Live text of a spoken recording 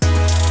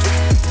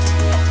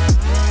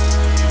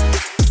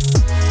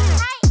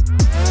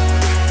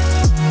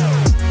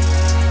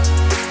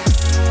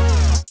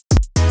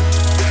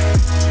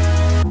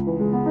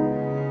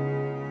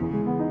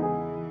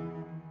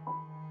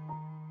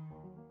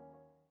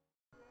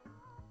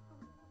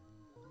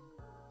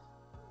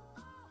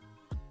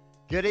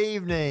Good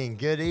evening,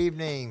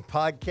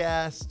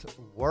 podcast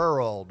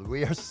world.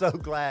 We are so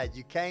glad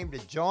you came to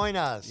join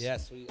us.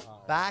 Yes, we are.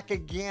 Back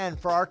again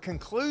for our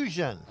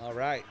conclusion. All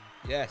right.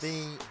 Yes.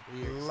 The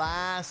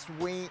last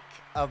week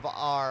of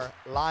our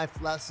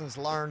life lessons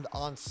learned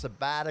on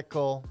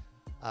sabbatical.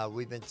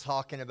 We've been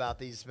talking about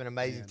these. It's been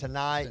amazing.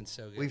 Tonight. Been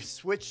so good. We've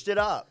switched it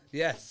up.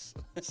 Yes.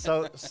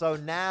 So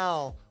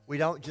now we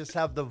don't just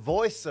have the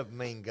voice of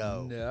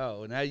Mingo.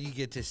 No, now you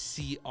get to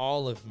see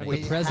all of me.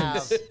 We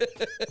have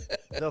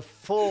the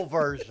full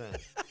version.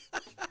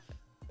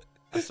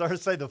 I started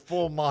to say the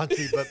full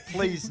Monty, but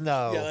please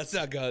no. Yeah, let's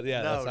not go.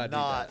 Yeah, No, let's not do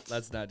not that.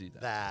 Let's not do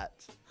that. that.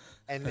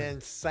 And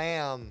then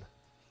Sam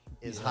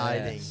is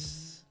hiding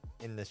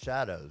in the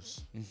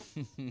shadows,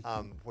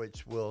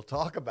 which we'll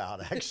talk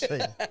about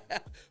actually.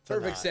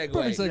 Perfect segue.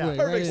 Perfect segue. Yeah,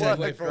 Perfect right,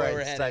 segue for where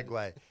we're headed.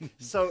 segue.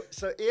 So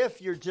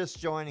if you're just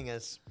joining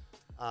us,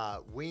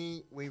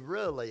 we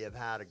really have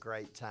had a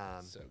great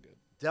time. So good.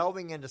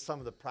 Delving into some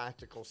of the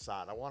practical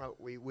side.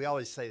 We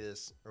always say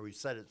this, or we've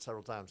said it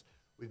several times.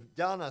 We've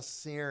done a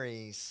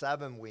series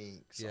 7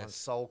 weeks on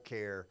soul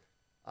care.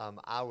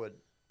 I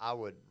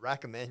would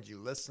recommend you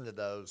listen to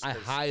those. I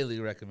highly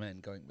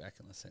recommend going back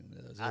and listening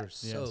to those. They're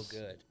so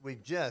good.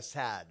 We've just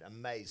had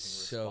amazing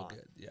So response.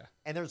 good, yeah.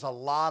 And there's a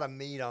lot of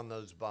meat on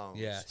those bones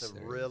Yes, to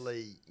there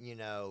really,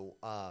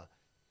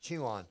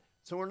 chew on.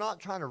 So we're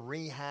not trying to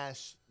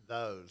rehash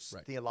those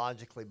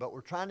theologically, but we're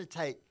trying to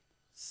take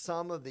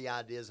some of the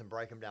ideas and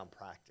break them down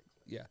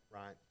practically. Yeah.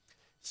 Right?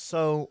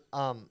 So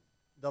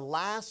the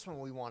last one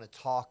we want to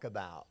talk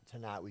about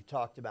tonight, we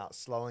talked about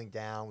slowing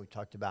down. We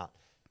talked about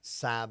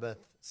Sabbath,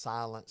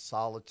 silence,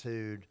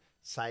 solitude,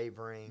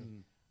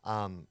 savoring.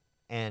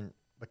 And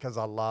because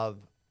I love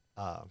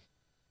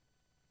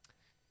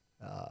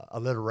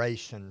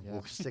alliteration,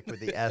 we'll stick with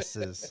the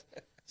S's.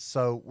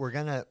 So we're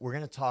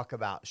gonna talk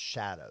about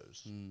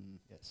shadows.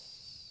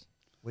 Yes.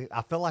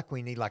 I feel like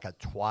we need like a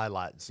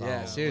Twilight zone.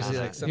 Yeah, seriously,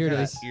 like some Here kind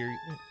it of is. eerie.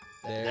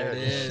 There There it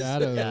it is. is.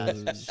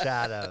 Shadows. Yes,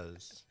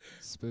 shadows.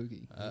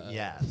 Spooky.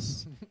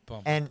 Yes.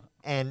 Bum.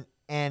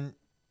 And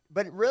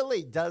but it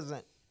really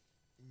doesn't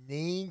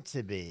need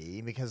to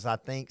be, because I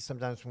think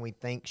sometimes when we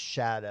think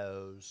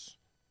shadows,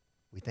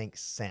 we think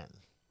sin.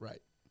 Right.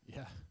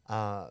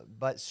 Yeah.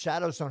 But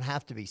shadows don't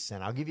have to be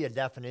sin. I'll give you a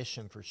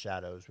definition for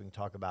shadows we can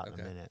talk about in a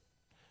minute.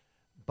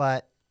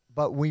 But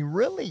we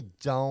really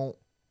don't.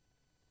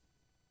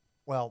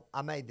 Well,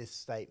 I made this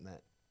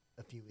statement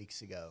a few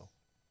weeks ago.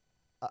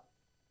 I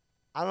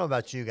don't know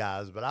about you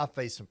guys, but I've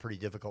faced some pretty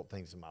difficult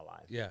things in my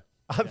life. Yeah.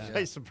 I've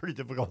faced some pretty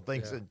difficult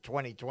things in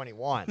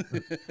 2021.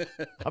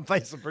 I've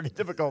faced some pretty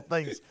difficult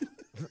things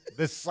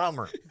this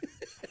summer.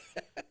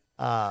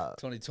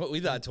 2020. We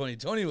thought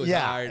 2020 was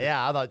Yeah, hard.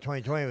 yeah. I thought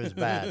 2020 was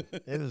bad.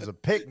 It was a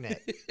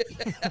picnic.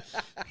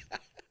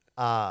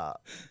 But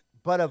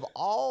of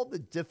all the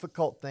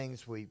difficult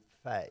things we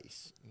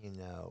face,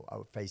 I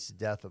would face the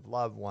death of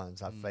loved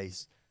ones. I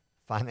faced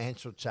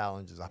financial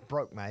challenges. I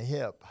broke my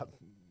hip. I've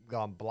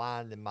gone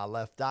blind in my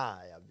left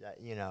eye.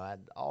 I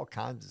had all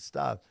kinds of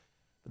stuff.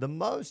 But the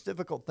most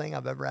difficult thing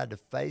I've ever had to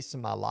face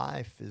in my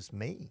life is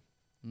me.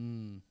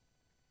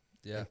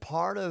 Yeah. And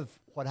part of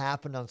what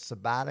happened on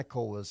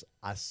sabbatical was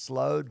I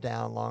slowed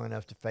down long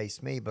enough to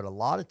face me. But a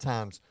lot of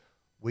times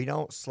we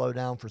don't slow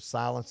down for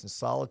silence and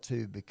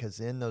solitude, because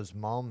in those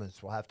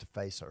moments we'll have to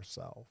face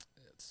ourselves.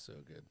 It's so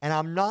good. And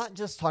I'm not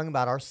just talking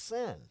about our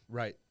sin.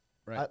 Right.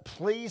 Right.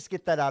 Please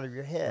get that out of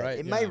your head. Right,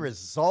 It may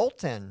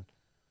result in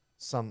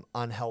some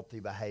unhealthy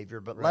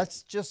behavior, but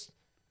let's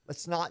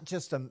not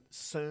just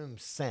assume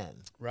sin.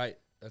 Right.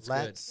 That's good.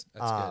 That's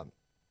good.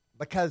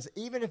 Because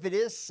even if it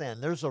is sin,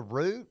 there's a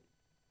root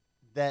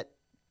that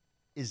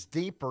is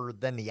deeper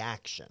than the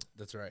action.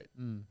 That's right.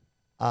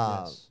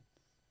 Yes.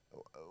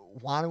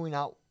 Why do we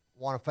not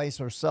want to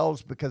face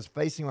ourselves? Because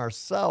facing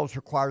ourselves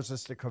requires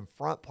us to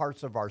confront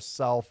parts of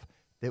ourself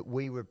that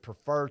we would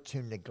prefer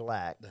to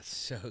neglect. That's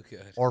so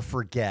good. Or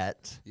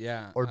forget.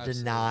 Yeah. Or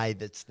absolutely. deny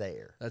that's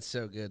there. That's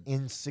so good.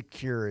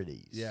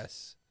 Insecurities.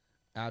 Yes.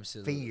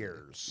 Absolutely.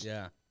 Fears.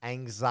 Yeah.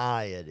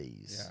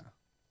 Anxieties. Yeah.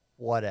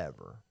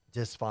 Whatever.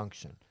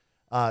 Dysfunction.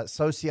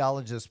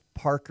 Sociologist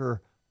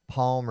Parker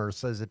Palmer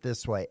says it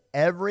this way: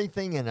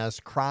 everything in us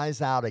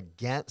cries out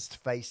against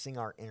facing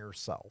our inner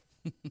self.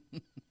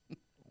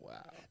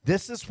 Wow.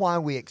 This is why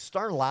we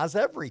externalize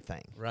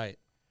everything. Right.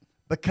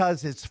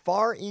 Because it's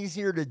far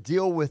easier to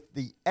deal with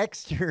the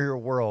exterior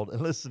world.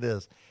 And listen to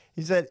this.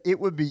 He said, it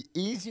would be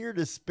easier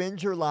to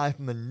spend your life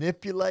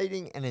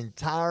manipulating an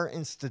entire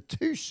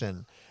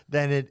institution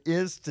than it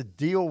is to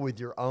deal with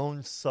your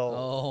own soul.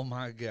 Oh,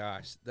 my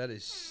gosh. That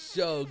is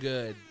so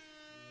good.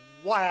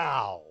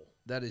 Wow.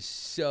 That is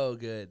so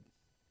good.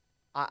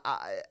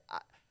 I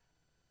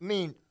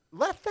mean,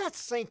 let that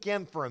sink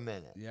in for a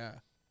minute. Yeah.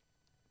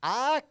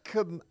 I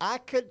could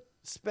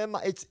spend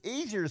it's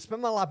easier to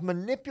spend my life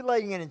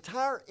manipulating an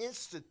entire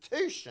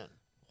institution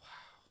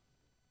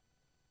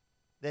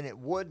than it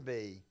would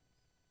be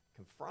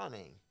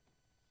confronting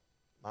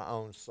my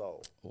own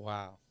soul.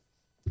 Wow.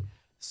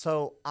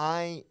 So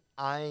I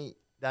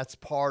that's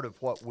part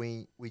of what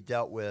we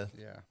dealt with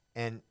Yeah.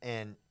 and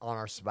on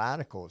our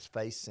sabbatical is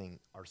facing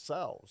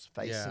ourselves,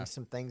 facing Yeah.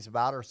 some things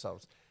about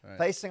ourselves, Right.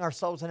 facing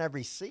ourselves in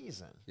every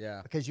season.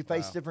 Yeah. Because you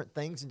face Wow. different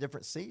things in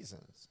different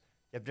seasons.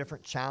 You have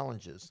different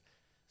challenges.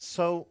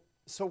 So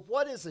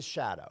what is a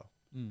shadow?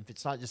 If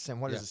it's not just sin,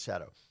 what is a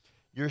shadow?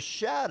 Your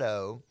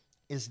shadow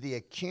is the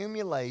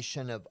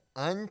accumulation of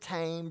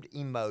untamed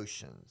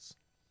emotions,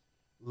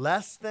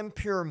 less than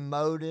pure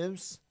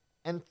motives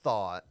and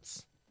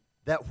thoughts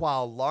that,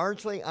 while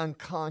largely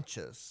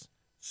unconscious,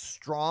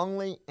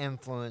 strongly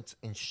influence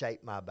and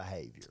shape my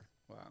behavior.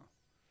 Wow.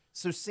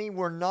 So, see,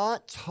 we're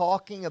not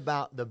talking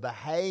about the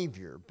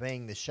behavior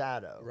being the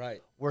shadow.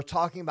 Right. We're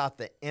talking about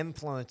the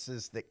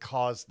influences that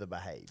cause the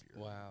behavior.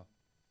 Wow.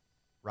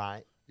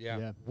 Right?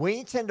 Yeah.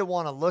 We tend to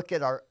want to look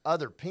at our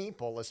other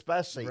people,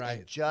 especially, and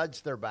Right.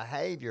 judge their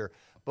behavior.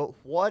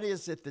 But what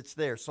is it that's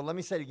there? So let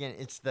me say it again.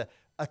 It's the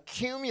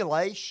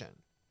accumulation,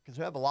 because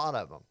we have a lot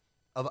of them,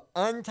 of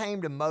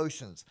untamed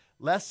emotions,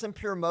 less than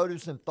pure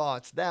motives and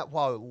thoughts that,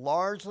 while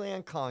largely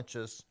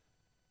unconscious,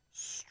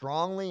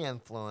 strongly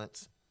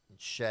influence and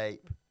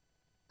shape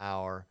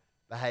our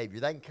behavior.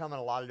 They can come in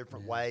a lot of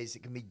different ways.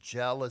 It can be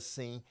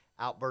jealousy,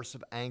 outbursts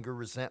of anger,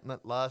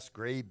 resentment, lust,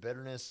 greed,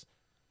 bitterness.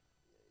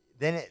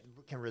 Then it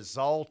can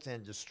result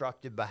in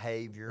destructive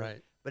behavior.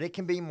 Right. But it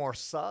can be more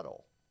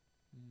subtle.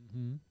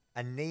 Mm-hmm.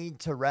 A need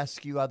to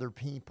rescue other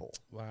people.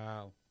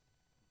 Wow.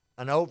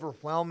 An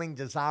overwhelming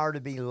desire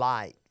to be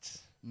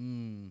liked.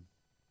 Mm.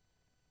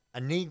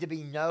 A need to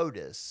be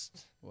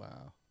noticed.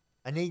 Wow.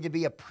 A need to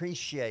be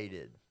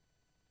appreciated.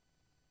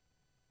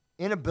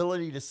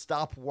 Inability to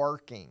stop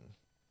working.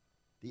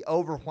 The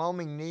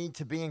overwhelming need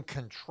to be in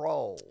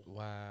control.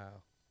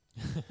 Wow.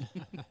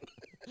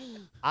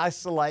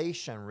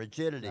 Isolation,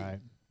 rigidity. Right.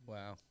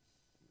 Wow.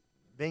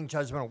 Being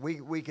judgmental.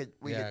 We could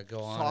Go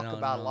on talk and on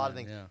about and a lot on, of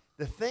things. Yeah.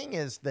 The thing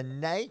is, the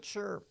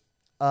nature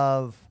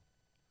of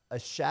a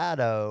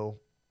shadow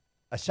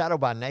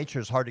by nature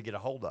is hard to get a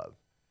hold of.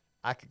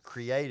 I could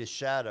create a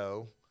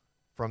shadow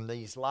from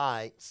these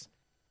lights,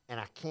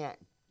 and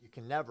you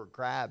can never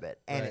grab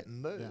it, and Right. it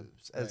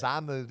moves. Yeah. As I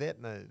move, it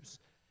moves.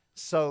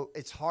 So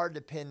it's hard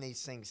to pin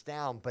these things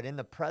down, but in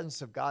the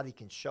presence of God, he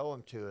can show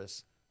them to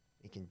us.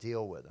 He can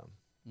deal with them,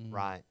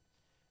 right?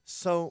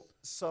 So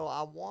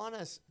I want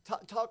us,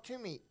 talk to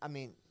me. I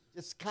mean,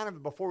 just kind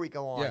of before we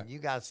go on, you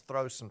guys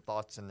throw some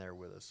thoughts in there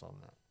with us on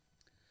that.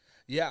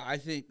 Yeah, I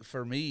think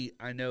for me,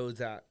 I know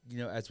that,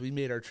 as we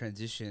made our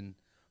transition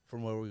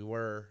from where we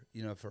were,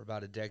 for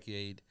about a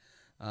decade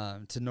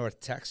to North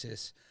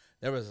Texas,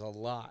 there was a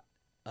lot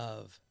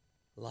of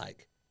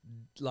like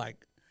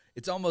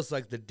it's almost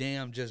like the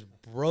dam just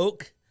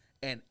broke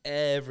and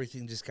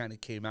everything just kind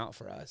of came out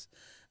for us.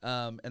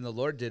 And the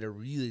Lord did a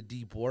really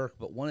deep work.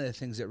 But one of the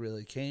things that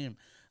really came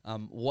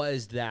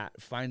was that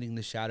finding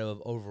the shadow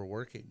of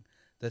overworking,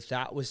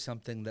 that was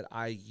something that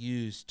I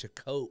used to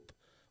cope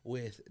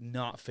with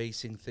not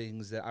facing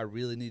things that I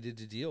really needed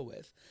to deal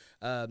with.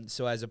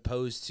 So as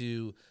opposed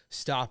to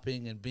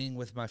stopping and being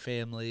with my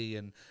family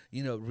and,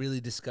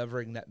 really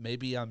discovering that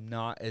maybe I'm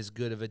not as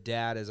good of a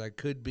dad as I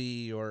could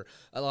be, or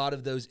a lot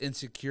of those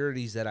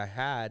insecurities that I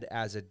had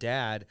as a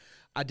dad,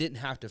 I didn't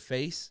have to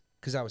face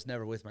because I was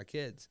never with my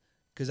kids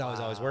because I was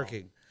always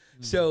working.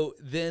 So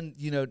then,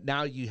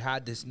 now you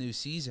had this new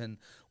season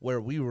where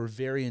we were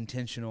very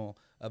intentional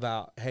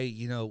about, hey,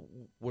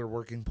 we're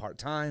working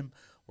part-time.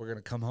 We're going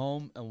to come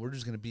home and we're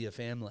just going to be a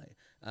family.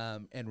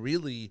 And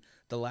really,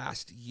 the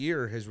last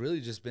year has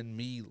really just been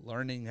me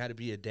learning how to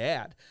be a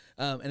dad.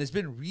 And it's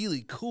been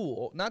really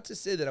cool. Not to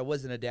say that I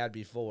wasn't a dad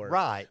before.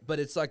 Right. But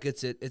it's like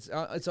it's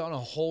on a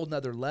whole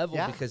nother level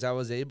because I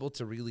was able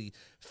to really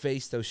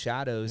face those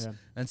shadows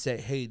and say,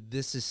 hey,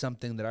 this is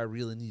something that I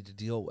really need to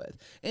deal with.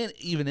 And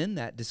even in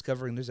that,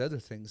 discovering there's other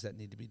things that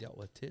need to be dealt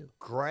with too.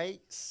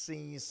 Great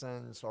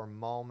seasons or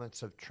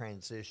moments of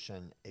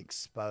transition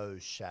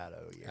expose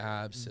shadow.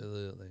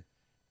 Absolutely.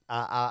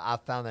 I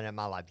found that in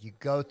my life. You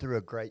go through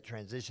a great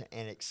transition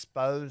and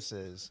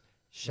exposes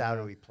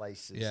shadowy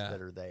places that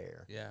are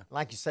there. Yeah.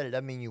 Like you said, it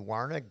doesn't mean you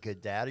weren't a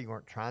good dad, or you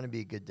weren't trying to be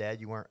a good dad,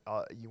 you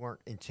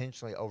weren't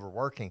intentionally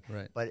overworking,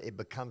 Right. but it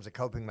becomes a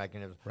coping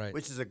mechanism, Right.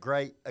 which is a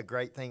great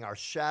thing. Our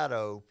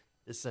shadow,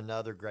 this is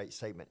another great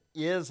statement,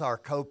 is our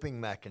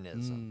coping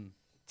mechanism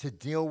to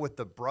deal with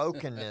the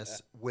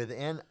brokenness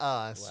within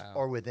us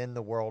or within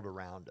the world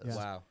around us. Yeah.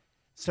 Wow.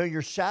 So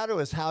your shadow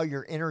is how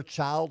your inner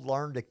child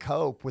learned to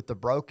cope with the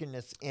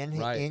brokenness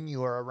in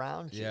you or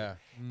around you. Yeah.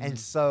 And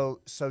so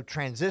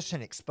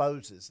transition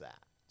exposes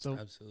that. So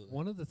Absolutely.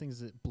 one of the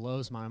things that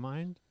blows my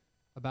mind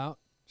about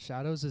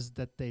shadows is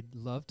that they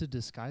love to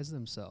disguise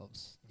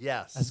themselves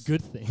Yes. as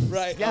good things.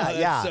 Right. Yeah, Oh, that's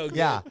yeah, so good.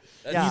 yeah.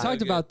 That's Yeah. You so talked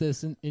good. about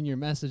this in your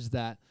message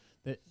that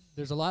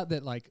there's a lot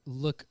that like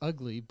look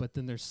ugly, but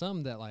then there's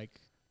some that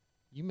like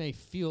you may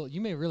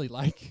really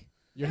like.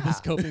 You're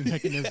this coping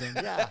mechanism.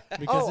 Yeah.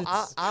 Because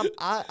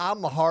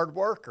I'm a hard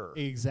worker.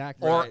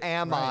 exactly. Or Right,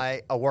 am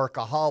I a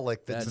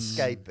workaholic that's That's-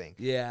 escaping?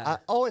 Yeah.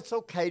 It's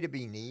okay to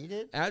be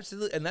needed.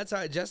 Absolutely, and that's how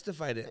I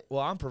justified it.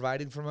 Well, I'm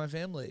providing for my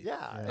family. Yeah.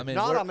 Yeah. If I mean,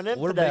 not, I'm an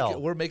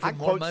infidel. we're making I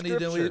more quote money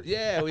than we. scripture.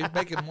 Yeah, we're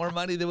making more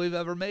money than we've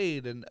ever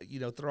made, and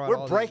throw out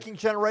all We're breaking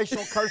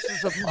generational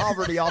curses of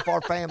poverty off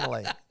our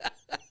family.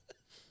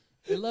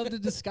 They love to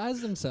disguise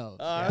themselves.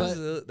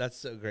 Absolutely. That's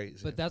so great.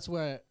 Sam. But that's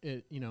where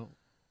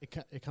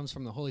it comes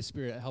from the Holy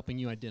Spirit helping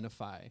you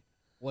identify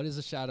what is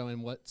a shadow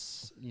and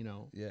what's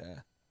yeah,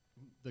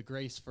 the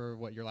grace for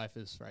what your life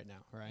is right now,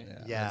 right?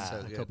 Yeah. That's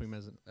so the good. coping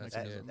That's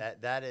mechanism.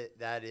 good.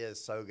 That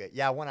is so good.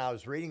 Yeah, when I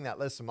was reading that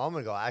list a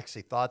moment ago, I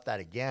actually thought that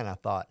again. I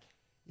thought,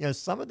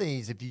 some of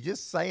these, if you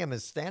just say them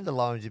as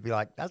standalones, you'd be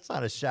like, that's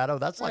not a shadow.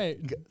 That's Right.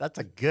 that's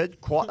a good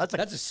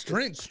That's a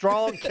strength.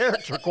 strong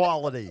character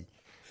quality.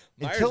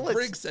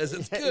 Myers-Briggs says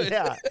it's good.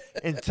 Yeah,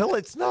 until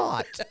it's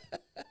not.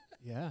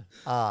 Yeah.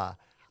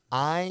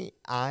 I'm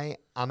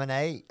an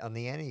 8 on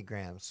the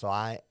Enneagram, so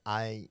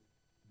I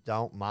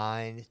don't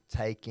mind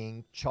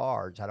taking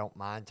charge. I don't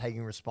mind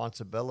taking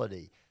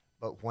responsibility.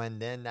 But when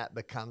then that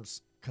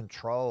becomes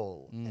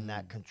control, and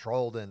that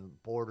control then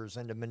borders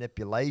into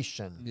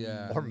manipulation,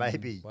 Yeah. or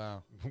maybe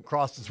Wow.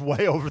 crosses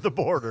way over the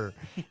border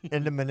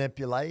into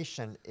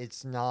manipulation,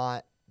 it's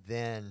not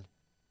then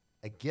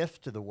a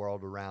gift to the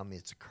world around me.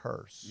 It's a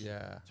curse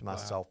Yeah. to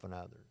myself and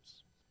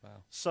others.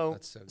 Wow. So,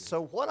 That's so good.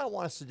 so what I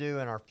want us to do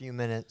in our few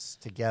minutes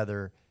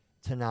together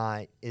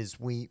tonight is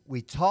we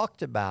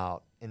talked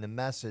about in the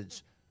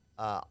message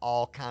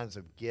all kinds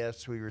of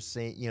gifts we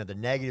receive, the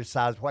negative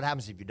sides. What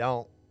happens if you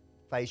don't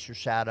face your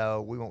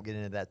shadow? We won't get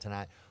into that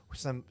tonight.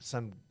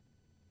 Some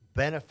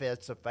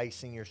benefits of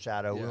facing your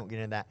shadow. We Yeah. won't get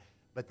into that.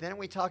 But then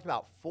we talked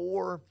about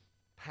 4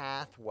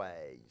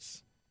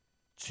 pathways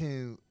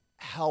to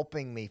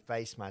helping me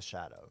face my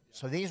shadow.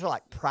 So these are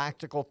like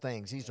practical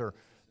things. These are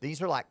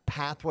like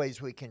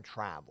pathways we can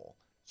travel.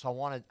 So I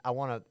want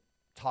to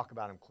talk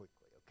about them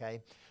quickly,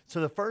 okay?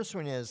 So the first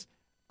one is,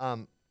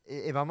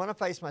 if I'm going to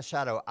face my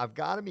shadow, I've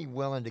got to be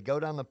willing to go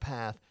down the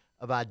path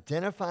of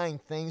identifying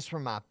things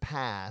from my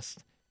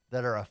past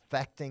that are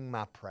affecting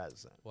my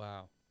present.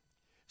 Wow.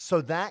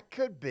 So that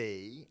could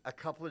be a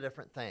couple of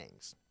different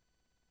things.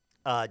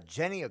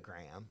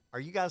 Geniogram. Are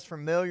you guys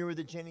familiar with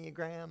the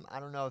Geniogram? I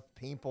don't know if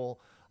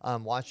people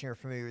watching are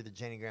familiar with the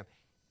Geniogram.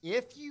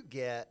 If you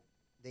get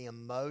the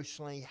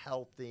Emotionally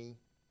Healthy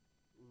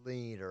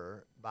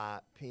Leader by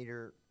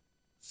Peter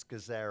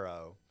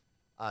Scazzaro,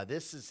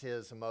 this is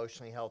his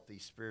Emotionally Healthy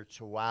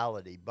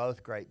Spirituality,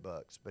 both great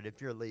books. But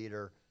if you're a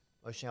leader,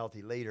 Emotionally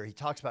Healthy Leader, he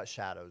talks about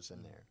shadows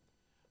in there.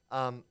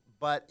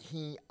 But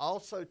he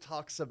also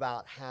talks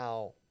about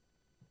how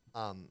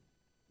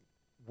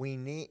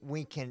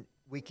we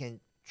can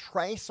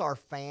trace our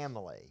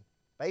family.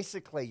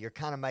 Basically, you're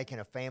kind of making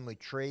a family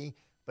tree,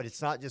 but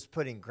it's not just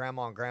putting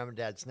grandma and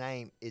granddad's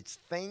name. It's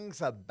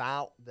things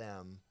about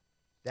them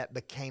that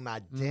became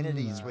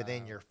identities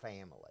within your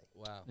family.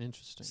 Wow.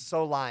 Interesting.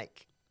 So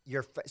like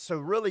so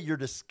really you're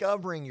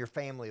discovering your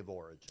family of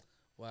origin.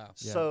 Wow.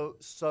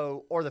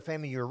 So or the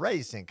family you were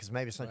raised in, because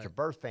maybe it's not your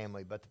birth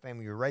family, but the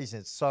family you were raised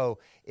in. So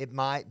it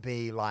might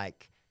be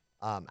like,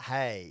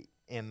 hey,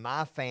 in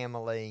my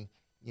family,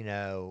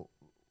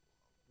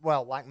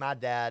 like my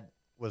dad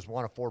was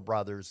one of 4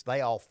 brothers.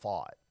 They all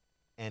fought,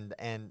 and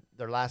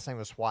their last name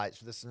was White.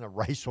 So this isn't a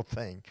racial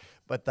thing,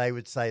 but they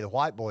would say the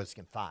white boys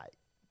can fight,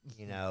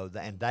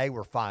 and they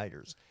were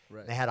fighters.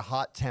 Right. They had a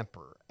hot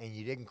temper, and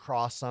you didn't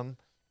cross them,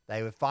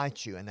 they would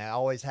fight you, and they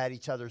always had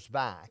each other's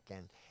back,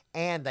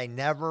 and they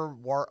never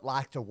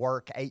liked to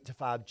work 8 to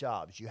 5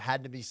 jobs. You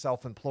had to be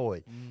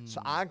self-employed.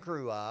 So I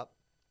grew up,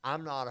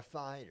 I'm not a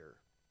fighter.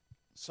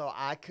 So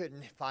I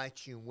couldn't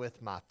fight you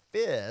with my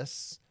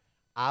fists.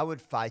 I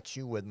would fight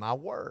you with my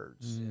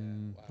words.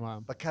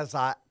 Wow. Because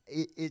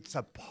it's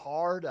a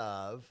part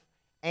of,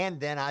 and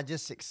then I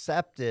just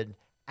accepted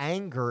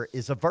anger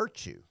is a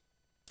virtue.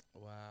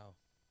 Wow.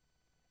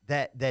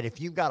 That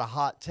if you've got a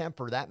hot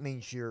temper, that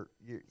means you're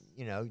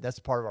that's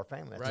part of our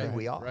family. That's who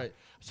we are. Right.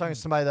 I was talking to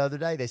somebody the other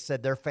day. They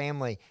said their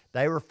family,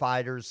 they were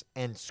fighters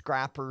and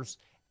scrappers,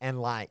 and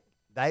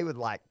they would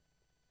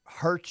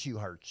hurt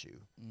you.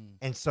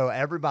 And so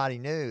everybody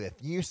knew if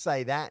you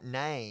say that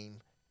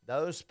name,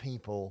 those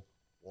people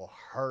will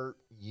hurt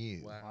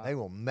you. Wow. They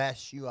will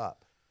mess you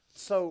up.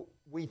 So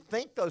we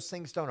think those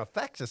things don't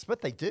affect us, but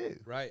they do.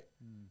 Right.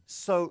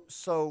 So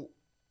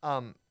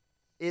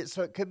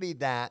it could be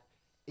that.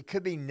 It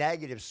could be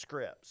negative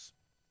scripts.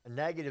 A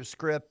negative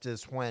script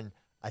is when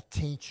a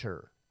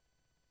teacher,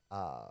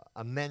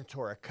 a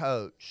mentor, a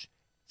coach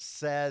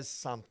says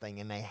something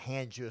and they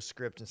hand you a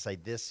script and say,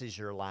 this is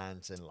your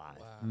lines in life.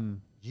 Wow.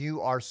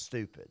 You are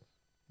stupid.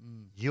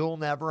 You'll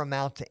never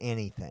amount to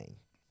anything.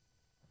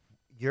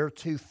 You're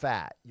too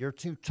fat. You're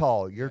too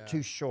tall. You're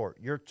too short.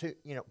 You're too,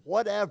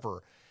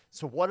 whatever.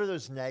 So what are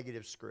those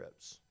negative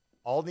scripts?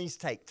 All these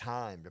take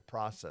time to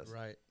process.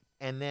 Right.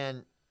 And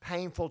then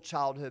painful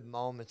childhood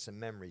moments and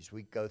memories.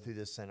 We go through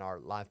this in our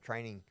life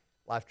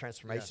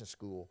transformation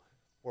school.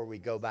 where we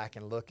go back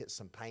and look at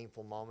some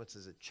painful moments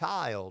as a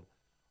child,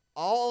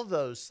 all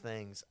those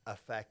things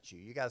affect you.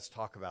 You guys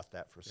talk about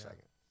that for a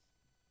second.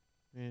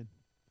 Man,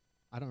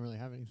 I don't really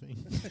have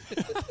anything.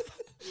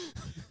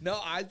 No,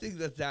 I think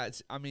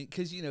that's, I mean,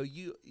 because, you know,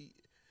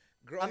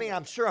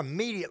 I'm sure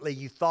immediately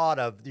you thought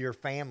of your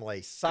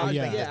family, something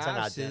that's an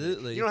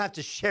identity. You don't have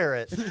to share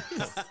it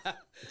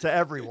to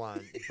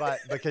everyone, but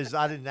because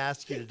I didn't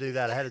ask you to do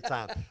that ahead of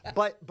time.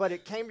 But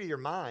it came to your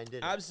mind,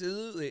 didn't it?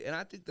 Absolutely. And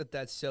I think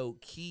that's so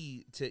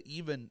key to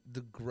even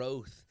the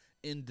growth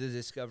in the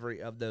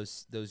discovery of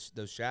those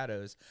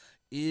shadows,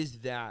 is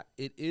that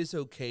it is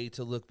okay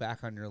to look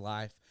back on your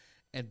life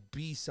and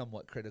be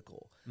somewhat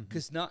critical,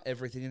 because not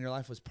everything in your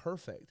life was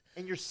perfect.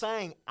 And you're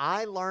saying,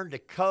 I learned to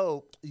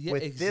cope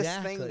with this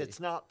thing that's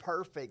not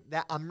perfect.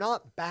 That I'm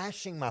not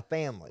bashing my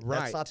family. Right.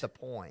 That's not the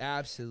point.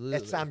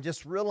 Absolutely. I'm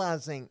just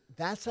realizing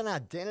that's an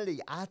identity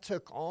I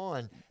took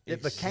on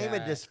that became a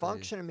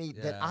dysfunction in me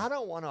that I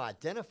don't want to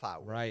identify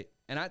with. Right.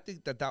 And I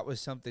think that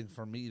was something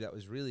for me that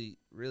was really,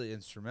 really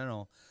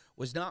instrumental,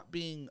 was not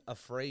being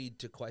afraid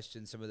to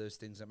question some of those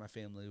things that my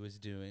family was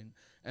doing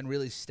and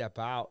really step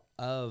out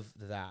of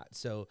that.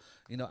 So,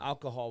 you know,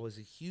 alcohol was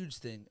a huge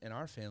thing in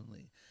our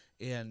family.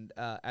 And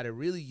at a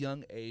really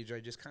young age, I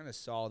just kind of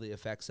saw the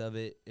effects of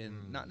it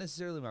in not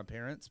necessarily my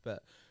parents,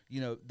 but,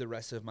 you know, the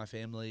rest of my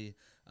family.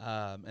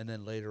 And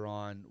then later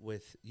on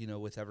with, you know,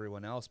 with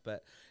everyone else.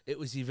 But it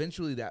was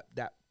eventually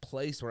that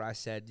place where I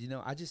said, you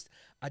know,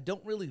 I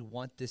don't really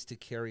want this to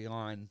carry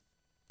on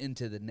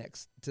into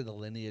the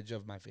lineage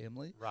of my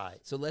family. Right.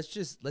 So let's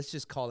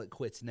just call it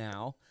quits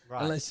now.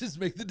 Right. And let's just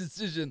make the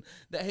decision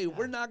that, hey,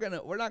 we're not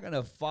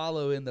gonna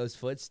follow in those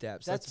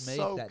footsteps. Let's make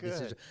that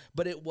decision.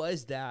 But it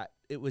was that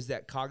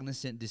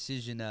cognizant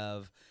decision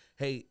of,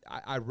 hey,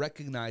 I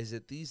recognize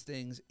that these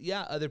things,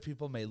 other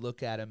people may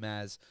look at them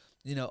as,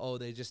 you know, oh,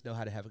 they just know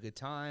how to have a good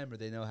time, or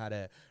they know how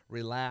to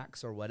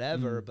relax or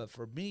whatever. But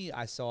for me,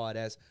 I saw it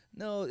as,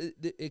 no,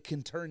 it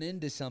can turn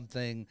into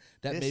something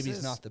that maybe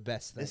is not the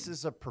best thing. This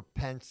is a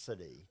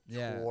propensity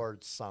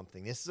towards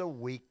something. This is a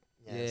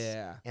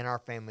weakness in our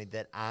family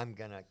that I'm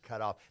going to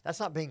cut off. That's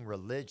not being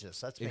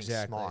religious. That's being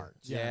smart.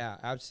 Yeah,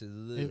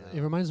 absolutely.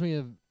 It reminds me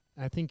of,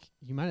 I think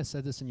you might have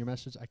said this in your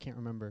message, I can't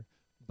remember,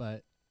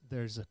 but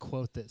there's a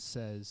quote that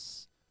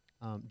says,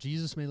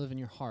 Jesus may live in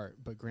your heart,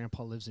 but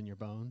Grandpa lives in your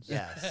bones.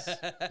 Yes,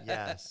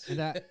 yes. And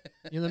that,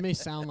 you know, that may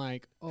sound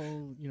like,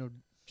 oh, you know,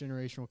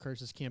 generational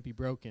curses can't be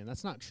broken.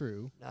 That's not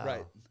true. No.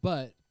 Right.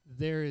 But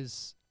there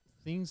is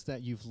things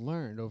that you've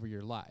learned over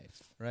your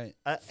life. Right.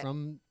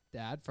 From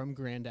dad, from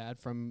granddad,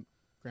 from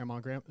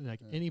grandma, like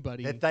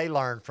anybody. That they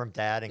learned from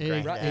dad and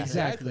granddad. Right,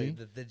 exactly.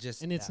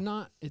 And it's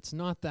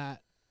not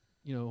that,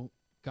 you know,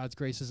 God's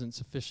grace isn't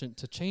sufficient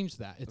to change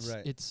that.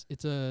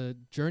 It's a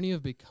journey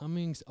of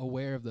becoming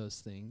aware of those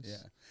things.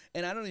 Yeah.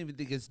 And I don't even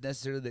think it's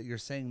necessarily that you're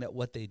saying that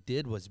what they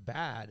did was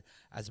bad,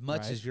 as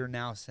much as you're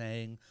now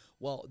saying,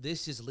 well,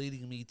 this is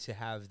leading me to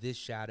have this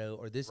shadow,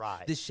 or this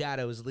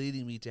shadow is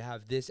leading me to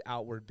have this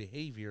outward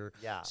behavior.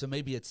 Yeah. So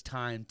maybe it's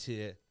time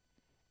to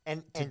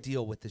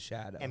deal with the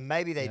shadow. And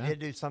maybe they did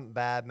do something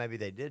bad, maybe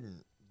they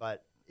didn't,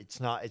 but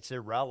it's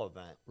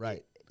irrelevant.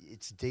 Right.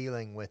 It's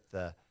dealing with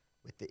the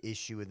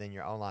issue within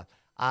your own life.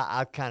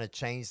 I've kind of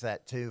changed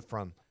that too,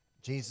 from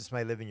Jesus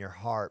may live in your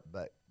heart,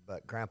 but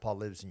Grandpa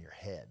lives in your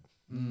head.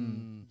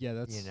 Yeah,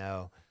 that's, you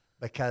know,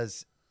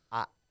 because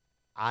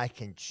I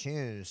can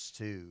choose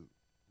to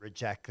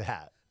reject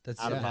that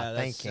out of my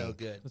thinking. So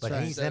good.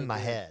 But he's in my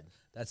head.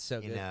 That's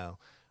so good. You know,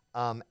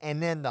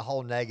 and then the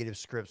whole negative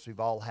scripts, we've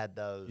all had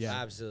those. Yeah,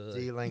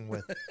 absolutely. Dealing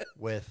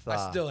with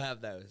I still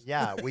have those.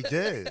 Yeah, we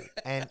do,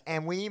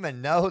 and we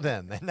even know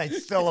them, and they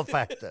still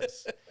affect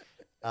us.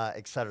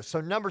 Et cetera.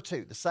 So number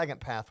 2, the second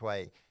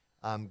pathway,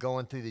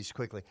 going through these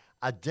quickly,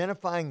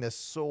 identifying the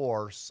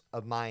source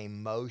of my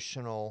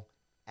emotional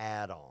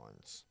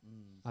add-ons.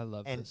 I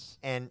love this.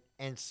 And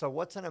so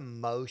what's an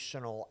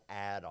emotional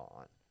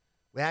add-on?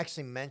 We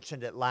actually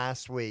mentioned it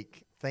last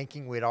week,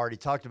 thinking we'd already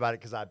talked about it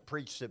because I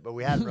preached it, but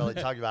we hadn't really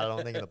talked about it, I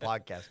don't think, in the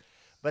podcast.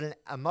 But an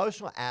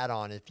emotional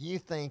add-on, if you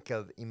think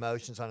of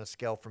emotions on a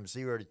scale from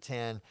 0 to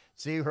 10,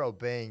 0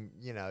 being,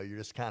 you know, you're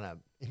just kind of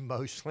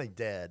emotionally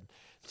dead,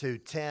 to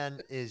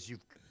 10 is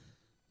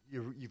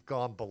you've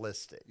gone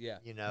ballistic. Yeah.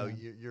 You know,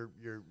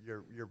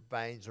 your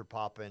veins are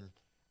popping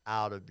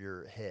out of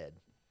your head.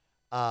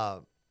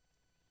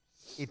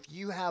 If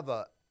you have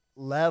a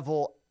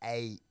level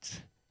 8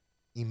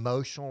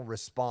 emotional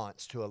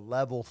response to a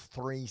level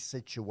 3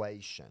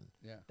 situation,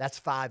 that's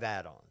 5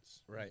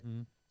 add-ons. Right.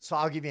 Mm-hmm. So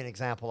I'll give you an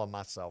example of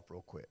myself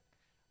real quick.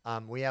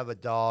 We have a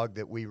dog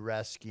that we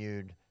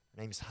rescued.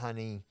 Her name's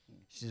Honey.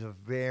 She's a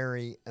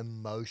very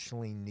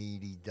emotionally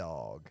needy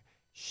dog.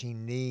 She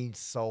needs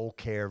soul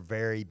care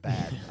very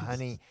bad.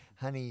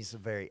 Honey's a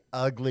very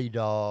ugly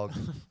dog.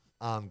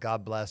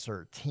 God bless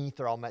her. Teeth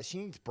are all messed. She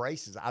needs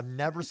braces. I've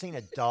never seen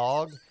a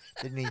dog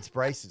that needs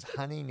braces.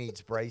 Honey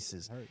needs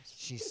braces.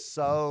 She's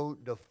so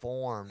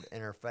deformed in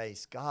her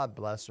face. God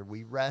bless her.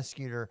 We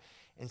rescued her,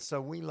 and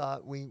so we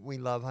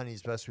love Honey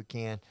as best we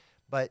can.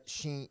 But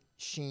she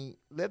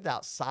lived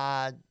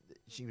outside.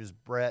 she was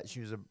bred. She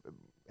was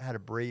had a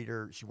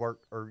breeder. She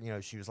worked, or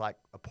she was like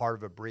a part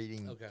of a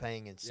breeding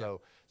thing, and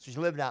so she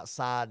lived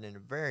outside and in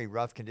very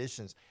rough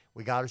conditions.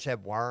 We got her. She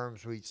had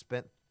worms. We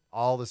spent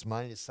all this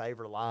money to save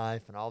her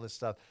life and all this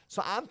stuff.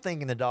 So I'm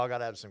thinking the dog ought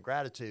to have some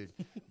gratitude,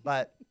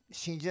 but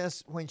she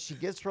just, when she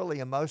gets really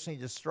emotionally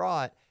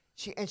distraught,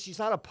 she's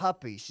not a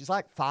puppy. She's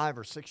like 5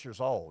 or 6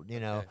 years old,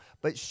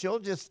 but she'll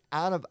just,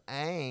 out of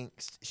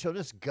angst, she'll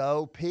just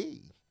go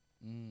pee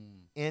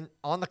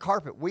on the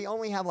carpet. We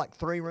only have like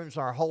 3 rooms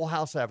in our whole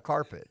house that have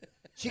carpet.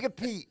 She could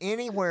pee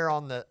anywhere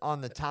on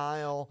the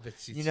tile.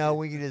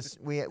 We could just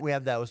we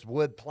have those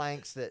wood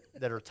planks that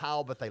are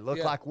tile, but they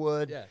look like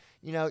wood.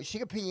 Yeah. She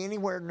could pee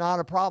anywhere, not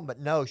a problem. But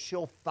no,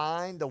 she'll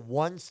find the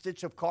one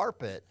stitch of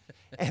carpet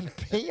and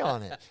pee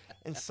on it.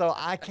 And so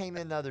I came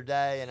in the other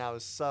day and I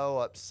was so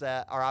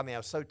upset, I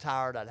was so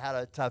tired. I'd had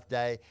a tough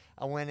day.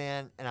 I went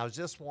in and I was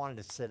just wanted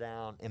to sit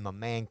down in my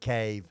man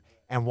cave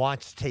and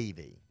watch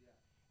TV.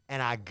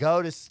 And I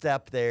go to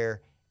step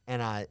there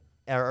and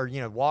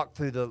walk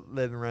through the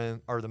living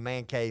room or the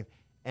man cave,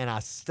 and I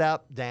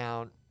step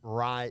down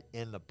right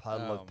in the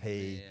puddle of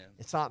pee. Man.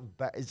 It's not.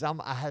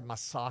 I had my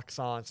socks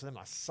on, so then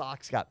my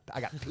socks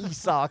I got pee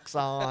socks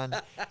on,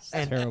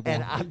 and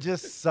I'm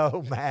just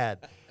so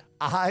mad.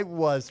 I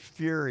was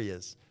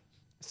furious.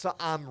 So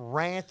I'm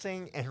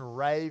ranting and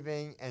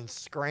raving and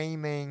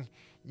screaming.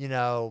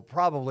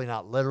 Probably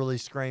not literally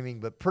screaming,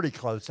 but pretty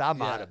close. I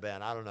might have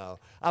been. I don't know.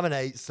 I'm an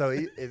 8, so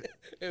it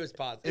was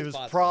possible. It was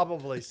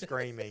probably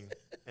screaming,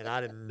 and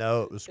I didn't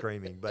know it was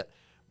screaming. But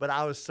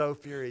I was so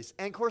furious.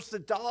 And, of course, the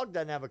dog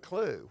doesn't have a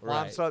clue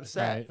why I'm so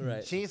upset.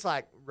 Right. She's,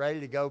 like, ready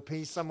to go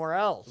pee somewhere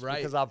else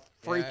because I've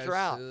freaked her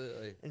out.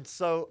 And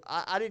so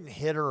I didn't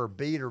hit her or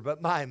beat her,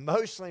 but my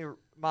emotional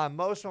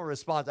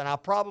response, and I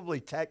probably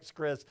text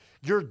Chris,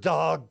 your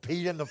dog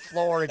peed in the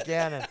floor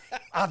again, and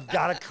I've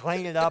got to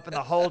clean it up. And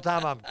the whole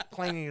time I'm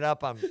cleaning it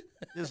up, I'm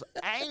just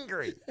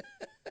angry.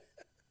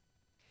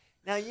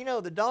 Now,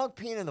 the dog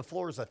peeing in the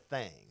floor is a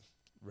thing.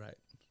 Right.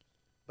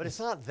 But it's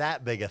not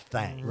that big a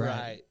thing.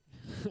 Right.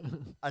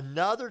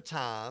 Another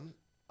time,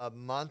 a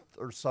month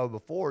or so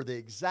before, the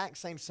exact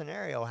same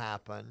scenario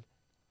happened,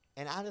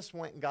 and I just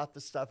went and got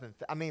the stuff.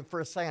 For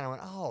a second, I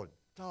went, oh,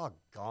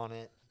 doggone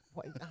it.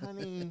 Wait,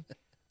 honey,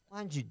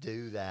 why'd you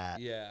do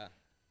that? Yeah.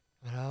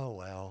 Oh,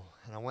 well.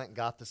 And I went and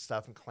got the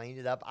stuff and cleaned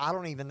it up. I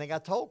don't even think I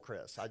told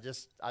Chris. I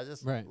just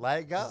let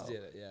it go. Just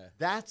did it, yeah.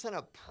 That's an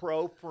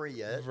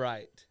appropriate.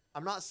 Right.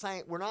 We're not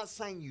saying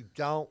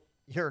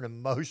you're an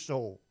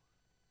emotional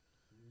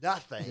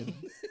nothing.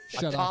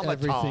 Shut off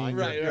everything.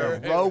 You're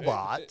a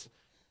robot.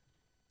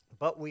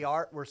 But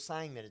we're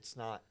saying that it's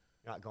not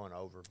going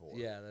overboard.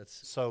 Yeah,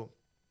 that's. So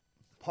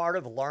part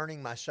of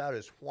learning my shadow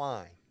is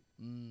why.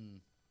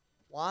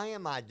 Why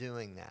am I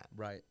doing that?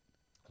 Right.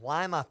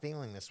 Why am I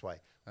feeling this way?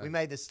 We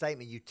made this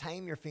statement, you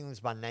tame your feelings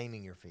by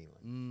naming your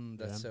feelings.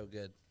 That's so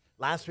good.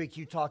 Last week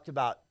you talked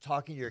about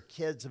talking to your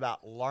kids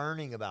about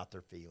learning about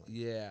their feelings.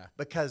 Yeah.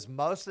 Because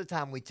most of the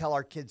time we tell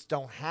our kids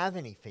don't have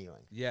any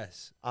feelings.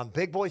 Yes.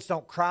 Big boys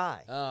don't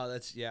cry. Oh,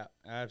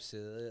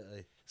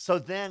 absolutely. So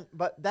then,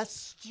 but that's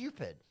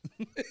stupid.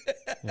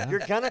 You're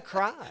going to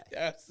cry.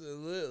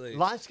 Absolutely.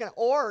 Life's going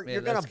to,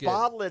 you're going to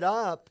bottle it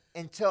up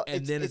until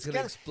then it's going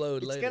to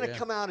explode later. It's going to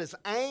come out as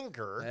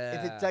anger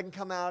if it doesn't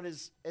come out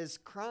as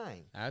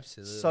crying.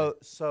 Absolutely.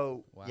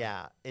 So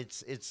wow.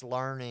 It's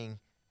learning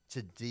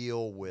to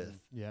deal with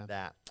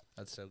that.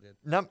 That's so good.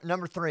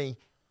 Number 3,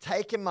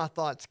 taking my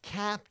thoughts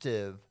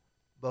captive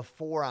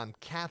before I'm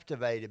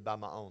captivated by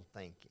my own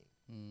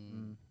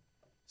thinking.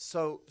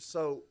 So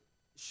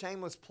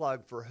shameless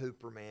plug for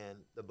Hooperman,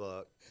 the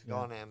book. Go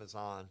on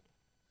Amazon.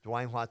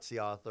 Duane Watts, the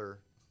author.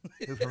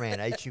 Hooperman,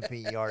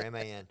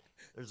 Huperman.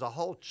 There's a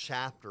whole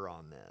chapter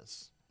on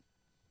this.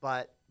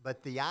 But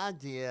the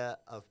idea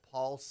of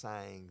Paul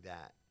saying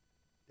that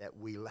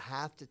we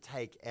have to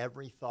take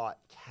every thought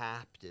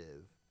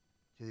captive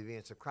to the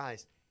obedience of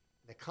Christ,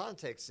 the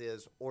context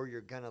is, or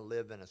you're going to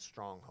live in a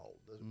stronghold.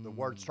 The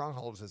word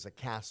strongholds is a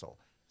castle.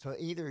 So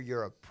either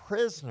you're a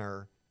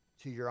prisoner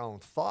to your own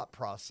thought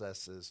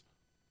processes,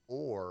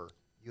 or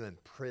you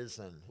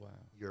imprison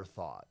your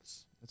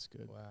thoughts. That's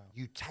good. Wow.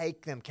 You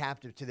take them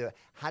captive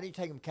how do you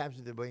take them captive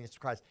to the obedience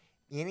of Christ?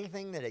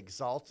 Anything that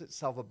exalts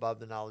itself above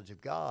the knowledge of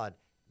God,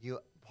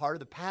 part of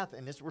the path,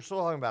 and we're still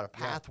talking about a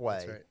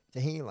pathway to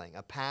healing,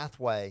 a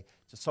pathway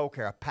to soul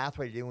care, a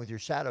pathway to dealing with your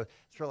shadow.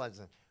 It's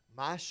realizing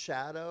my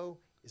shadow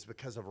is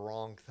because of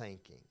wrong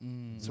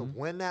thinking. So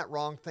when that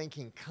wrong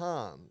thinking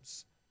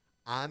comes,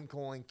 I'm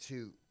going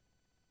to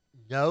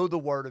know the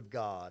word of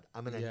God.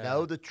 I'm going to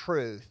know the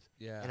truth.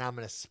 Yeah. And I'm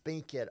going to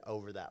speak it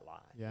over that lie.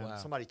 Yeah. Wow.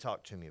 Somebody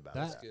talk to me about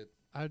that. That's good.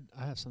 I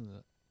have something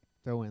to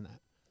throw in that.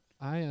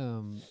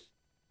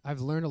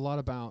 I've learned a lot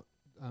about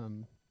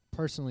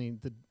personally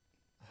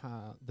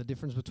the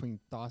difference between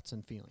thoughts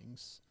and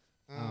feelings.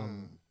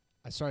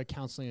 I started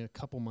counseling a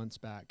couple months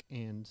back,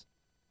 and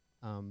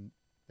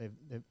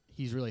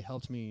he's really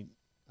helped me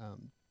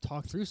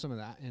talk through some of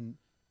that. And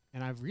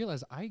I've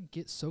realized I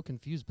get so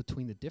confused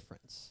between the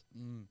difference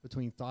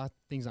between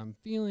things I'm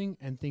feeling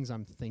and things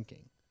I'm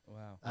thinking.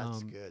 Wow.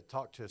 That's good.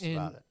 Talk to us and,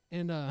 about it.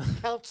 And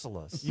Counsel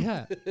us.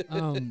 yeah,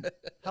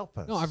 Help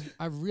us. no,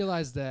 I've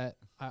realized that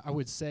I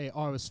would say,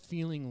 I was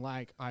feeling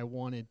like I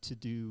wanted to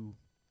do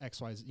X,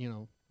 Y, Z. You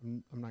know,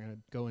 I'm not gonna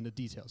go into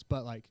details,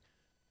 but like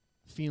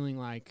feeling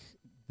like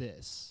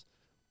this,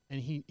 and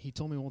he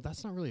told me, well,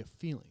 that's not really a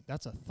feeling,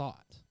 that's a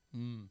thought.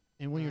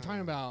 And when you're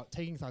talking about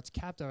taking thoughts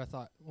captive, I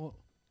thought, well,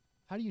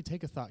 how do you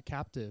take a thought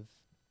captive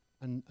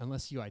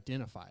unless you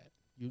identify it?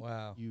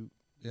 You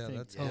think,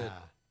 that's oh, good.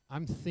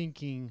 I'm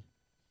thinking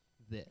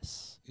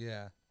this.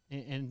 Yeah.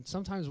 And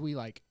sometimes we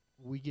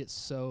get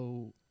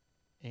so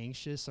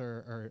anxious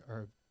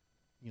or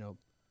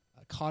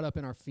caught up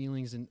in our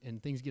feelings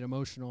and things get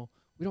emotional.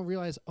 We don't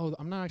realize, oh,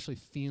 I'm not actually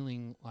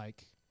feeling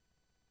like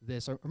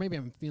this, or maybe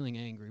I'm feeling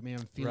angry, maybe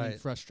I'm feeling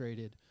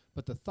frustrated,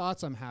 but the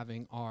thoughts I'm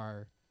having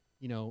are,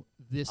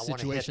 this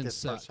situation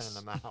sucks. Person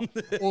in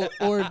the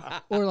mouth.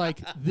 or like,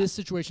 this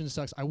situation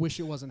sucks. I wish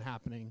it wasn't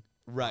happening.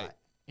 Right.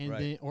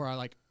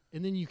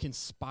 And then you can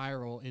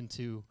spiral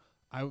into,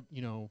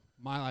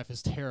 my life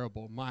is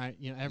terrible.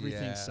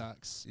 Everything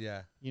sucks.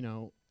 Yeah.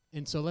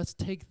 And so let's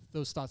take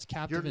those thoughts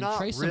captive You're and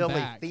trace not them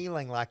really back.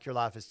 feeling like your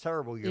life is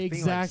terrible. You're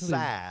feeling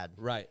sad.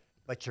 Right.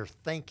 But you're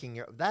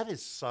thinking. That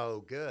is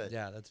so good.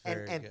 Yeah, that's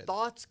very good. And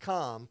thoughts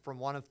come from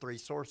one of three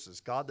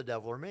sources: God, the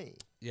devil, or me.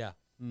 Yeah.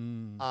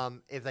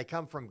 If they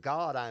come from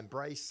God, I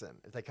embrace them.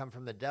 If they come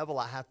from the devil,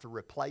 I have to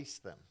replace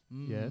them.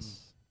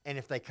 Yes. And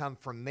if they come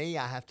from me,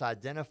 I have to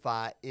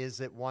identify,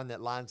 is it one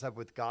that lines up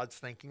with God's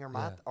thinking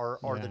or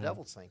the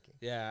devil's thinking?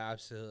 Yeah,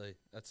 absolutely.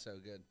 That's so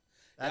good.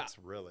 That's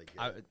really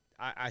good.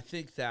 I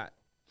think that,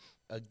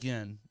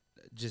 again,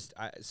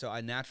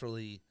 I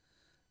naturally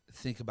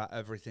think about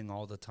everything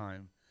all the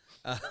time.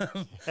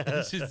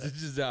 It's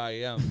just how I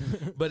am.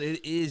 But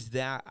it is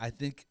that, I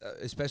think,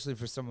 especially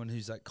for someone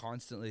who's like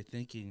constantly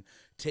thinking,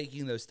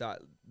 taking those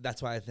thoughts.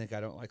 That's why I think I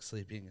don't like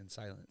sleeping in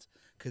silence.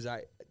 Because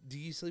do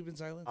you sleep in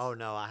silence? Oh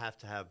no, I have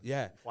to have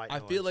white I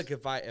noise. feel like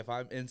if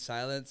I'm in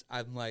silence,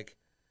 I'm like,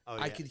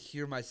 I could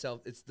hear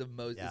myself. It's the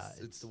most.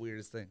 It's the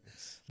weirdest thing.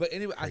 But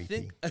anyway,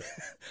 creepy.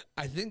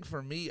 I think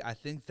for me, I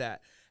think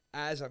that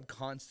as I'm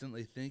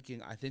constantly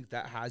thinking, I think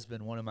that has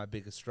been one of my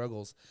biggest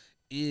struggles,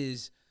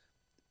 is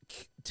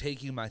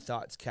taking my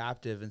thoughts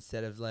captive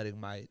instead of letting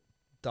my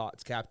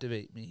thoughts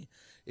captivate me.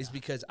 Is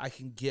because I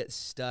can get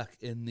stuck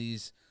in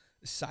these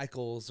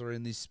cycles or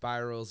in these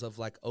spirals of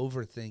like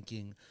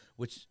overthinking,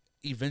 which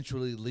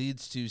eventually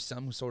leads to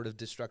some sort of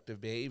destructive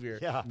behavior,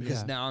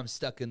 because now I'm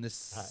stuck in this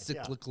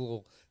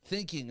cyclical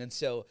thinking. And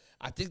so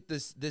I think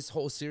this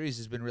whole series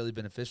has been really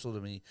beneficial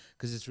to me,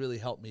 because it's really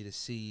helped me to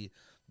see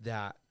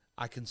that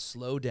I can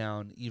slow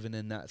down even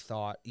in that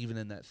thought, even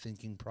in that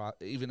thinking,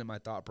 even in my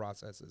thought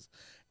processes.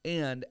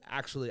 And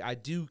actually I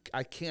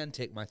can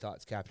take my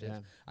thoughts captive. Yeah.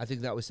 I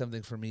think that was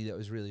something for me that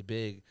was really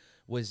big,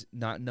 was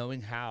not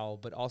knowing how,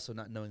 but also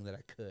not knowing that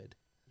I could.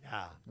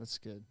 Yeah. That's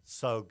good.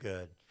 So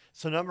good.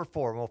 So number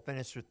 4, and we'll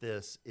finish with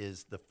this,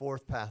 is the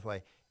fourth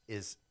pathway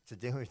is to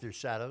deal with your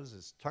shadows,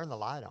 is turn the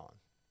light on.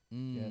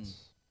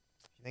 Yes.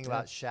 If you think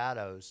about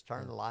shadows,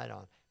 turn the light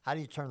on. How do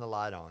you turn the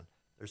light on?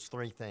 There's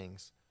 3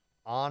 things: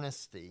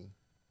 honesty,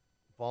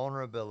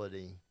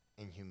 vulnerability,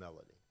 and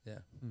humility. Yeah.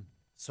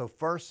 So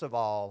first of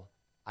all,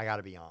 I got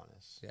to be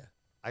honest. Yeah.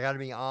 I got to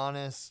be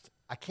honest.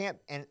 I can't,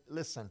 and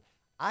listen,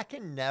 I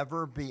can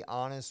never be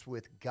honest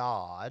with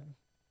God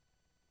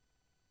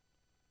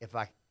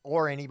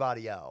or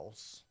anybody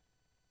else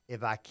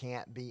if I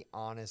can't be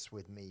honest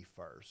with me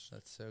first.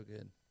 That's so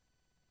good.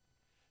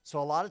 So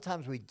a lot of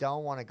times we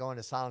don't want to go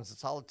into silence and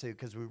solitude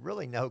because we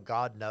really know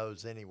God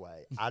knows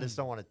anyway. I just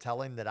don't want to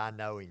tell him that I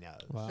know he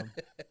knows. Wow.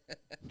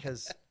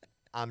 Because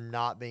I'm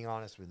not being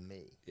honest with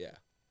me. Yeah.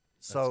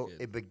 So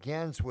it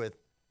begins with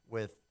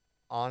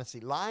honesty.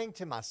 Lying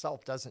to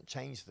myself doesn't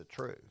change the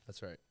truth.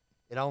 That's right.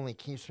 It only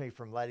keeps me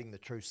from letting the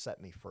truth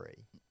set me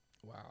free.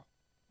 Wow.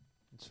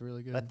 It's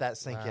really good. Let that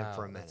sink in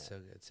for a minute. That's so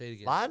good. Say it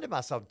again. Lying to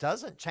myself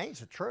doesn't change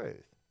the truth.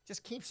 It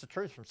just keeps the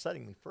truth from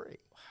setting me free.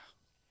 Wow.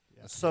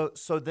 Yeah.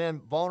 So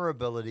then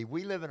vulnerability,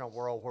 we live in a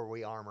world where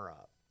we armor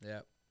up.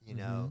 Yep. You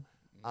know,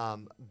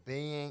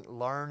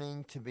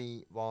 learning to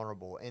be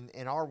vulnerable.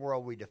 In our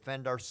world, we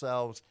defend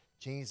ourselves.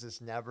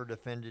 Jesus never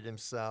defended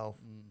himself.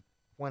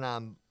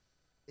 When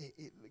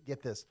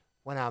get this,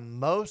 when I'm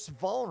most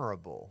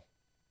vulnerable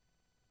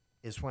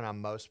is when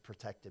I'm most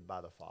protected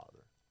by the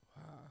Father.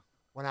 Wow.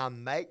 When I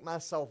make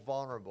myself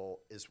vulnerable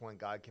is when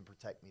God can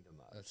protect me the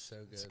most. That's so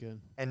good. That's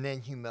good. And then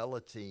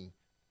humility,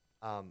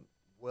 am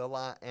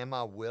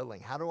I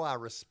willing? How do I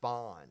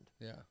respond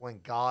when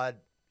God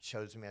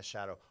shows me a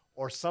shadow?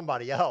 Or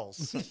somebody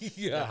else.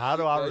 How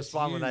do I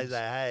respond when they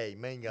say, "Hey,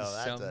 Mingo,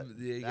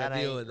 you that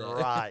deal ain't with that.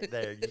 right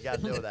there. You got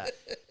to deal with that."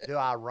 Do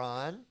I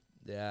run?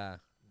 Yeah.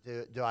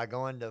 Do I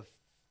go into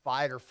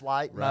fight or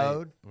flight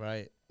mode?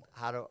 Right.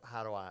 How do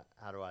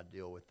I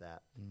deal with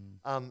that?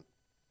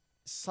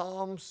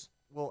 Psalms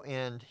will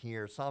end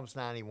here. Psalms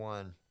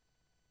 91,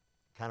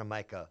 kind of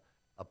make a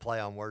play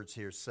on words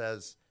here.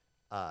 Says,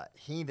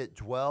 "He that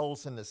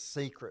dwells in the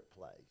secret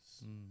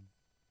place."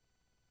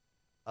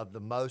 of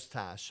the Most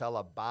High shall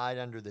abide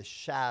under the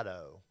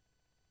shadow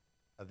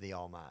of the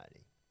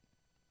Almighty.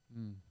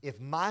 Mm. If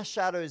my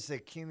shadow is the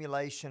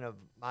accumulation of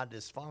my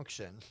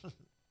dysfunction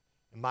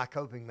and my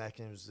coping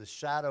mechanisms, the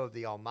shadow of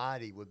the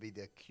Almighty would be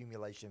the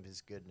accumulation of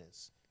his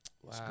goodness,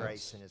 his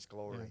grace, and his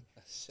glory.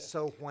 Yeah.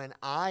 So when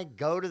I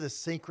go to the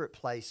secret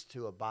place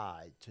to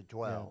abide, to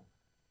dwell,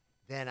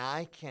 then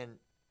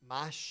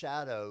my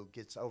shadow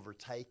gets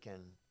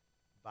overtaken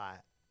by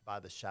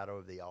the shadow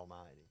of the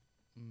Almighty.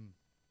 Mm.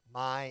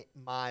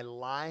 My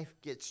life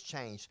gets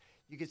changed.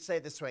 You could say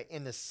it this way: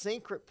 in the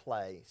secret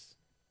place,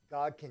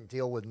 God can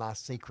deal with my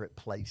secret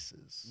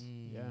places.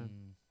 Mm. Yeah.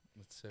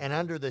 And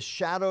under the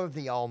shadow of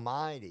the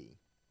Almighty,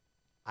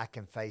 I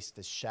can face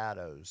the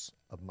shadows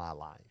of my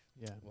life.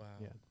 Yeah. Wow.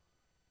 Yeah.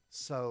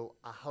 So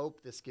I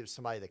hope this gives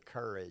somebody the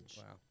courage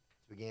to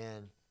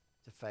begin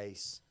to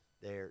face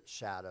their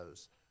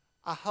shadows.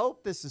 I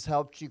hope this has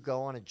helped you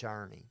go on a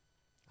journey.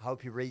 I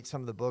hope you read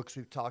some of the books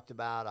we've talked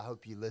about. I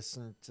hope you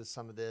listen to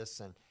some of this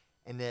and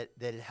that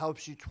it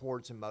helps you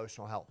towards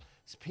emotional health.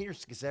 So Peter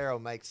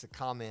Scazzaro makes the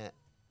comment.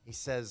 He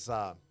says,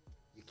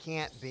 you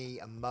can't be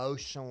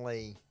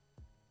emotionally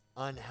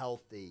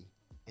unhealthy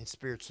and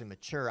spiritually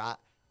mature. I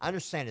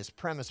understand his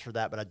premise for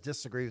that, but I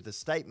disagree with the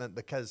statement,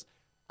 because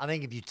I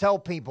think if you tell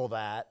people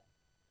that,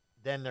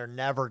 then they're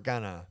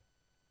thinking,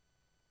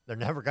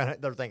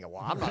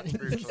 well, I'm not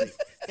spiritually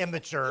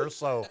immature,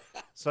 so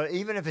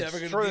even if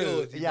it's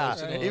true,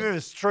 even if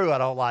it's true, I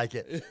don't like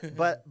it.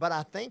 But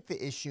I think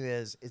the issue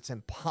is it's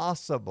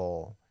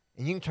impossible.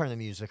 And you can turn the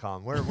music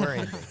on. We're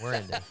ending.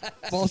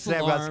 False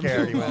Sam alarm. got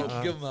scared. He went,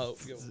 Give him hope.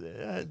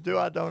 do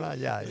I? Don't I?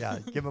 Yeah.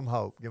 Give him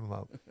hope.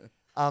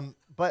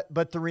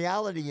 But the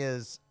reality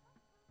is,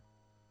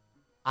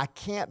 I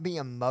can't be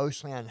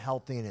emotionally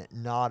unhealthy and it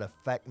not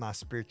affect my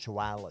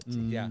spirituality.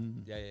 Yeah.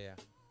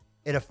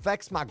 It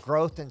affects my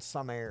growth in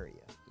some area.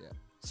 Yeah.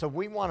 So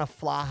we want to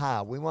fly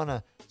high. We want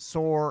to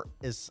soar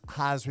as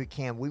high as we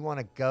can. We want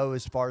to go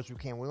as far as we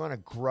can. We want to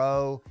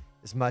grow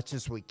as much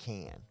as we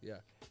can. Yeah.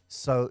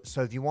 So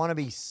if you want to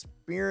be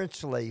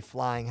spiritually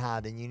flying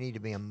high, then you need to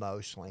be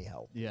emotionally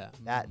healthy. Yeah.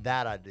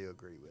 That I do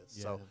agree with.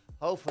 Yeah. So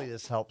hopefully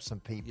this helps some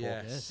people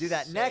Yes. do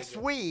that. So Next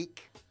good.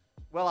 week,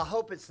 well, I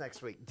hope it's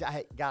next week.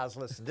 Hey, guys,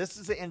 listen, this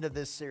is the end of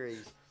this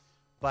series,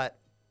 but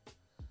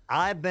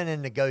I've been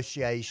in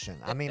negotiation.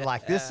 I mean,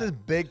 like, this is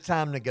big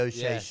time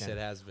negotiation. Yes, it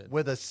has been.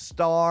 With a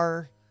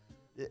star.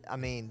 I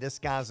mean, this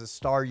guy's a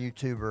star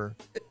YouTuber.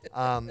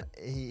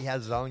 He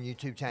has his own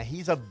YouTube channel.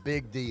 He's a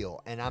big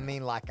deal. And I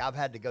mean, like, I've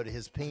had to go to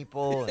his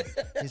people, and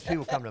his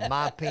people come to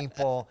my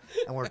people,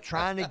 and we're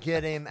trying to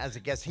get him as a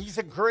guest. He's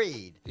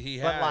agreed.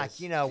 But like,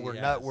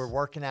 we're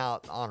working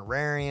out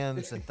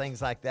honorariums and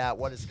things like that.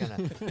 What it's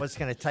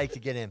gonna take to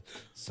get him.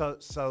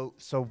 So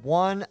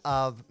one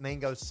of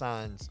Mingo's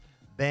sons,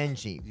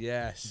 Benji.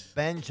 Yes.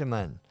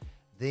 Benjamin,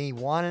 the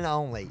one and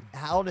only.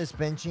 How old is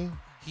Benji?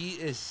 He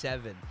is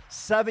 7.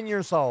 7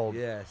 years old.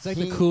 Yes. It's like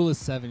the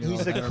coolest 7-year-old.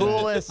 He's the I've ever met.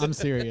 coolest. I'm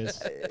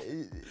serious.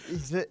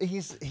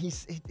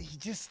 He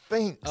just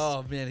thinks.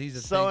 Oh man, he's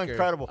a so thinker.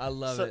 incredible. I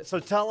love it. So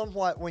tell him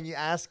when you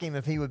ask him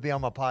if he would be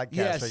on my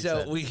podcast.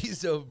 Yeah, what he said.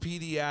 so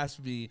PD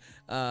asked me,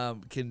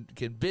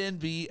 can Ben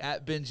be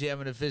at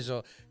Benjamin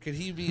Official? Can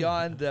he be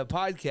on the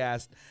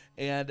podcast?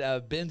 And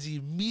Ben's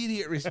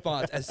immediate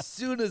response, as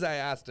soon as I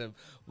asked him,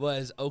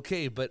 was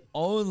okay, but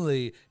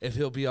only if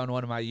he'll be on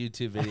one of my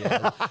YouTube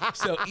videos.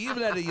 So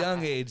even at a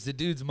young age, the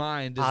dude's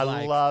mind is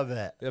I love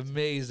it.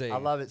 Amazing. I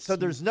love it. So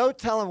there's no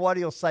telling what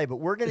he'll say, but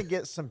we're gonna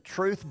get some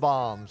truth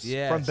bombs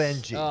from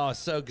Benji. Oh,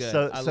 so good.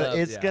 So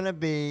it's gonna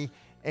be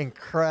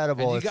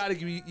incredible. And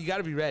you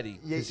gotta be ready,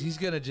 because he's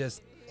gonna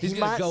he gonna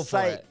might go for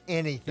say it.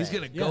 anything. He's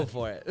gonna go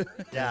for it.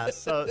 Yeah.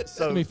 So It's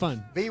gonna be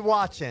fun. Be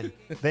watching.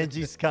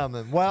 Benji's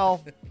coming.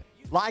 Well,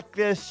 like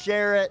this,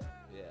 share it.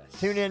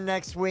 Yes. Tune in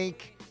next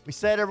week. We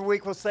say it every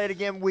week. We'll say it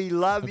again. We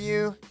love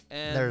you.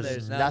 And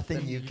There's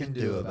nothing you can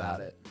do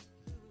about it.